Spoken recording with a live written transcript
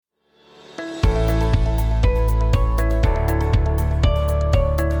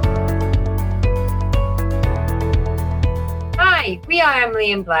are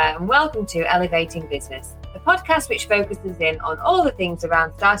Emily and Blair, and welcome to Elevating Business, the podcast which focuses in on all the things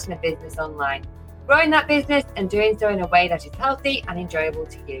around starting a business online, growing that business and doing so in a way that is healthy and enjoyable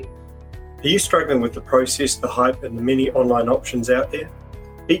to you. Are you struggling with the process, the hype, and the many online options out there?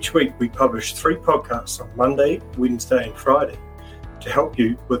 Each week we publish 3 podcasts on Monday, Wednesday, and Friday to help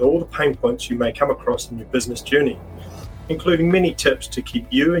you with all the pain points you may come across in your business journey, including many tips to keep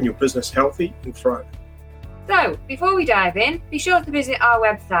you and your business healthy and thriving. So, before we dive in, be sure to visit our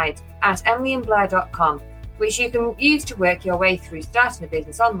website at emilyandblair.com, which you can use to work your way through starting a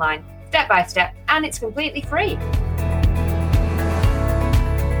business online, step by step, and it's completely free.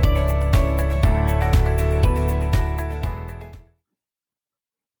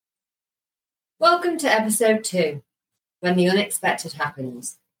 Welcome to episode 2, When the Unexpected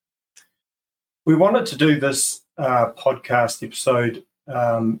Happens. We wanted to do this podcast episode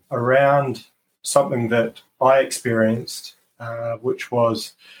around something that I experienced, which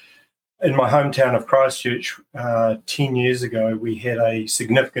was in my hometown of Christchurch 10 years ago. We had a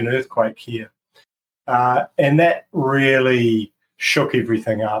significant earthquake here, and that really shook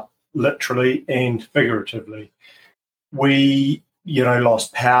everything up, literally and figuratively. We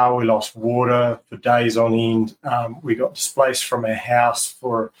lost power, we lost water for days on end. We got displaced from our house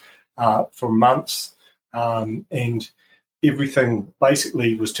for months, and everything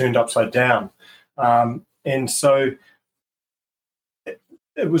basically was turned upside down. And so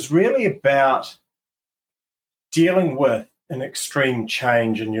it was really about dealing with an extreme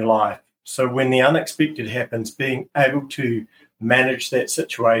change in your life. So when the unexpected happens, being able to manage that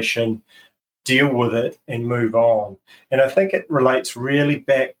situation, deal with it, and move on. And I think it relates really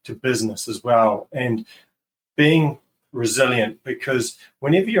back to business as well, and being resilient, because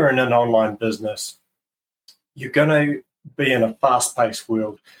whenever you're in an online business, you're going to be in a fast-paced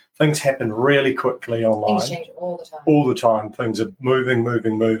world. Things happen really quickly online. Things change all the time. All the time. Things are moving.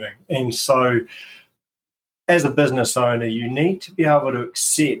 And so as a business owner, you need to be able to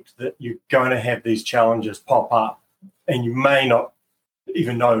accept that you're going to have these challenges pop up, and you may not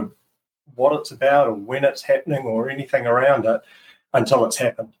even know what it's about or when it's happening or anything around it until it's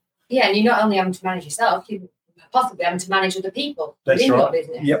happened. Yeah, and you're not only having to manage yourself, you're possibly having to manage other people in your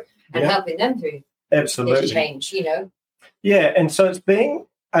business. Yep. And helping them through absolutely this change, Yeah, and so it's being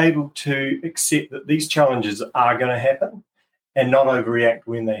able to accept that these challenges are going to happen and not overreact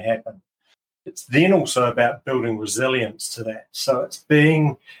when they happen. It's then also about building resilience to that. So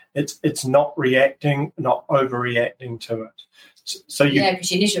it's not reacting, not overreacting to it. So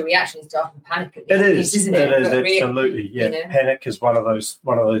because your initial reaction is to often panic at it is, isn't it? It is absolutely, yeah. Panic is one of those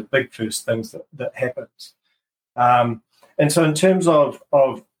big first things that happens. And so in terms of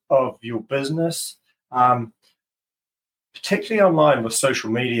your business, particularly online with social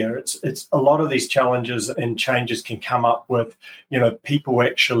media, it's a lot of these challenges and changes can come up with, people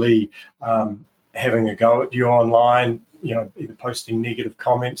actually having a go at you online, either posting negative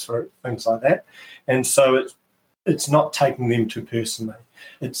comments or things like that. And so it's not taking them too personally.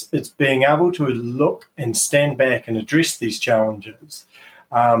 It's being able to look and stand back and address these challenges,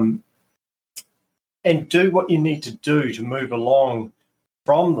 and do what you need to do to move along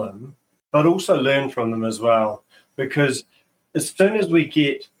from them, but also learn from them as well. Because as soon as we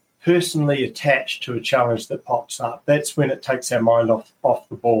get personally attached to a challenge that pops up, that's when it takes our mind off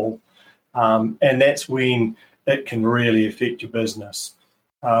the ball, and that's when it can really affect your business.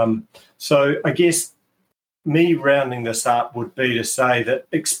 So I guess me rounding this up would be to say that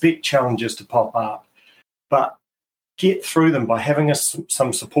expect challenges to pop up, but get through them by having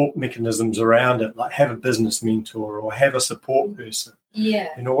some support mechanisms around it, like have a business mentor or have a support person. Yeah.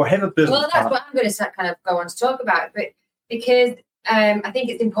 Or have a business Well, that's what I'm going to kind of go on to talk about, but because I think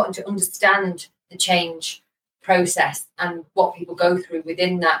it's important to understand the change process and what people go through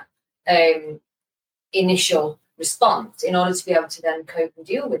within that initial response in order to be able to then cope and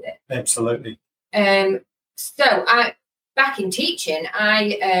deal with it. Absolutely. So back in teaching,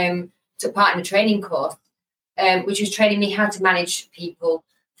 I took part in a training course, which was training me how to manage people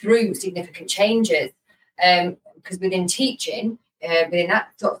through significant changes. Because within teaching, within that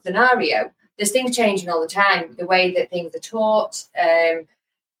sort of scenario, there's things changing all the time, the way that things are taught,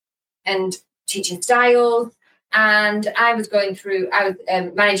 and teaching styles. And I was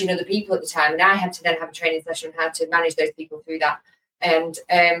managing other people at the time, and I had to then have a training session on how to manage those people through that. And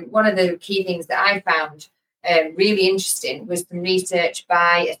one of the key things that I found really interesting was some research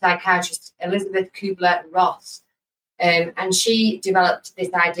by a psychiatrist, Elizabeth Kubler-Ross, and she developed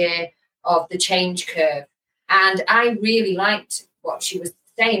this idea of the change curve. And I really liked what she was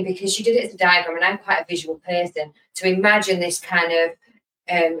saying because she did it as a diagram, and I'm quite a visual person, to imagine this kind of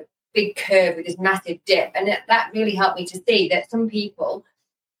big curve with this massive dip. And that really helped me to see that some people,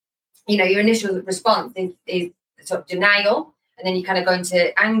 your initial response is sort of denial, and then you kind of go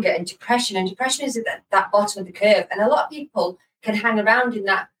into anger and depression. And depression is at that bottom of the curve. And a lot of people can hang around in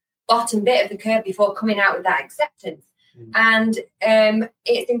that bottom bit of the curve before coming out with that acceptance. And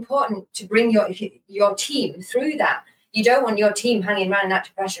it's important to bring your team through that. You don't want your team hanging around in that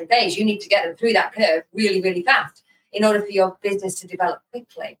depression phase. You need to get them through that curve really, really fast in order for your business to develop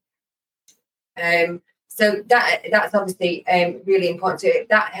quickly. So that's obviously really important. So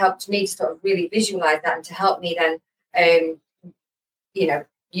that helped me to sort of really visualize that and to help me then,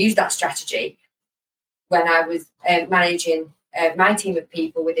 use that strategy when I was managing my team of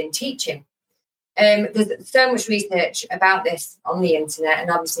people within teaching. There's so much research about this on the internet, and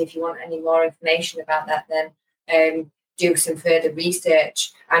obviously if you want any more information about that, then do some further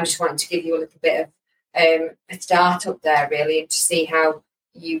research. I'm just wanting to give you a little bit of a start up there, really, to see how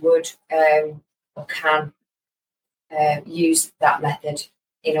you would or can use that method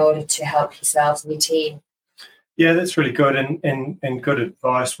in order to help yourselves and your team. Yeah, that's really good and good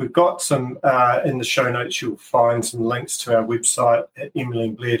advice. We've got some in the show notes. You'll find some links to our website at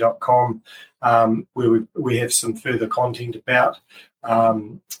emilyandblair.com, where we have some further content about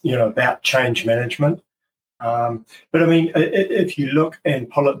about change management. But I mean, if you look and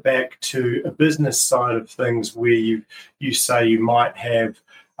pull it back to a business side of things, where you say you might have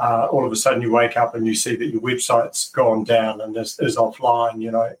all of a sudden you wake up and you see that your website's gone down and is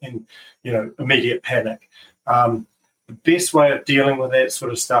offline, and immediate panic. The best way of dealing with that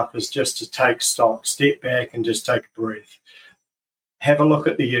sort of stuff is just to take stock, step back and just take a breath. Have a look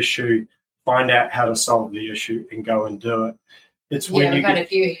at the issue, find out how to solve the issue and go and do it. It's when you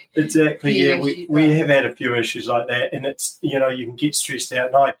get exactly. Yeah, we have had a few issues like that, and it's you can get stressed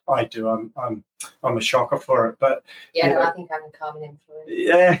out, and I do. I'm a shocker for it, but I think I'm a calming influence.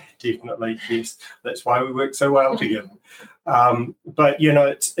 Yeah, definitely. Yes, that's why we work so well together. But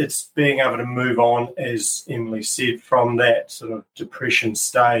it's being able to move on, as Emily said, from that sort of depression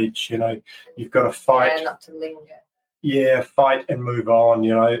stage. You've got to fight. Yeah, not to linger. Yeah, fight and move on.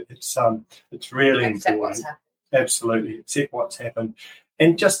 It's really Accept important. What's happened. Absolutely, accept what's happened,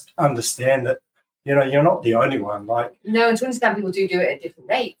 and just understand that you're not the only one. No, and to understand people do it at different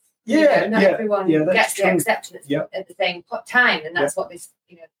rates. Yeah, not everyone gets true. the acceptance at the same time, and that's what this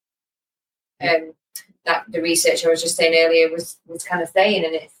that the research I was just saying earlier was kind of saying,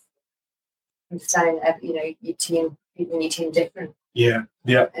 and it's understanding your team, people in your team different. Yeah,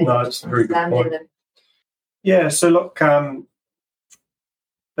 no, it's a very good point. Them. Yeah, so look,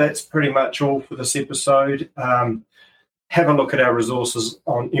 that's pretty much all for this episode. Have a look at our resources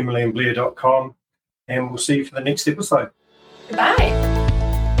on emilyandblair.com, and we'll see you for the next episode. Goodbye.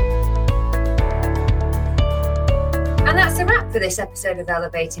 And that's a wrap for this episode of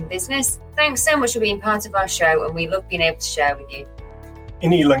Elevating Business. Thanks so much for being part of our show, and we love being able to share with you.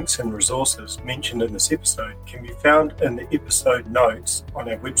 Any links and resources mentioned in this episode can be found in the episode notes on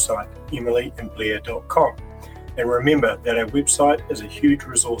our website, emilyandblair.com. And remember that our website is a huge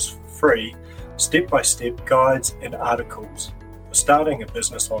resource for free, step-by-step guides and articles for starting a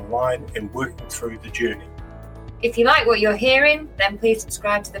business online and working through the journey. If you like what you're hearing, then please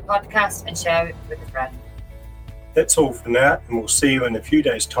subscribe to the podcast and share it with a friend. That's all for now, and we'll see you in a few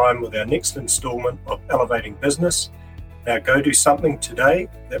days' time with our next installment of Elevating Business. Now go do something today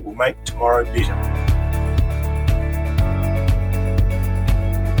that will make tomorrow better.